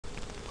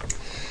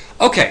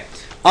Okay.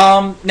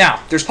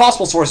 Now, there's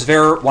possible sources of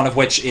error, one of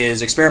which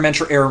is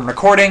experimental error in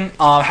recording.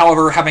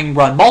 However, having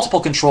run multiple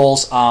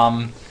controls,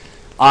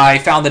 I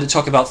found that it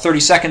took about 30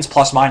 seconds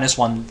plus minus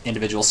one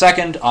individual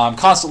second,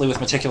 constantly with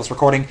meticulous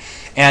recording,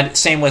 and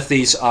same with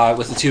these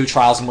with the 2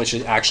 trials in which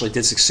it actually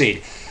did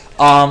succeed.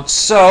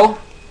 So,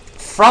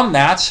 from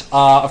that,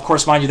 of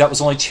course, mind you, that was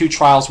only 2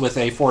 trials with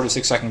a 4 to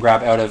 6 second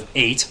grab out of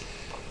 8.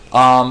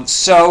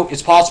 So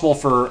it's possible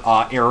for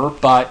error,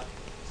 but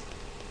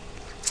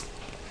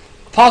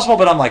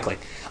unlikely.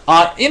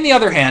 On the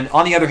other hand,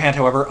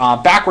 however,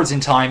 backwards in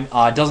time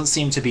doesn't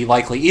seem to be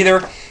likely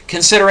either,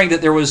 considering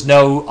that there was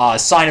no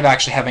sign of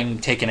actually having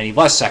taken any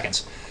less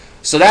seconds.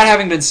 So that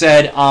having been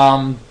said,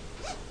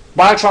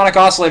 biotronic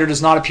oscillator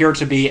does not appear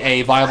to be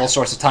a viable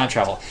source of time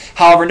travel.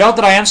 However, note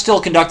that I am still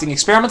conducting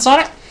experiments on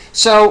it.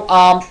 So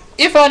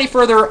if any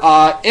further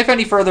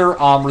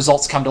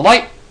results come to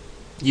light,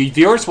 you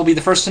viewers will be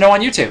the first to know on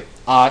YouTube,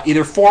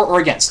 either for or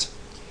against.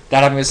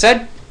 That having been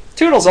said,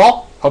 toodles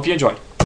all. Hope you enjoyed.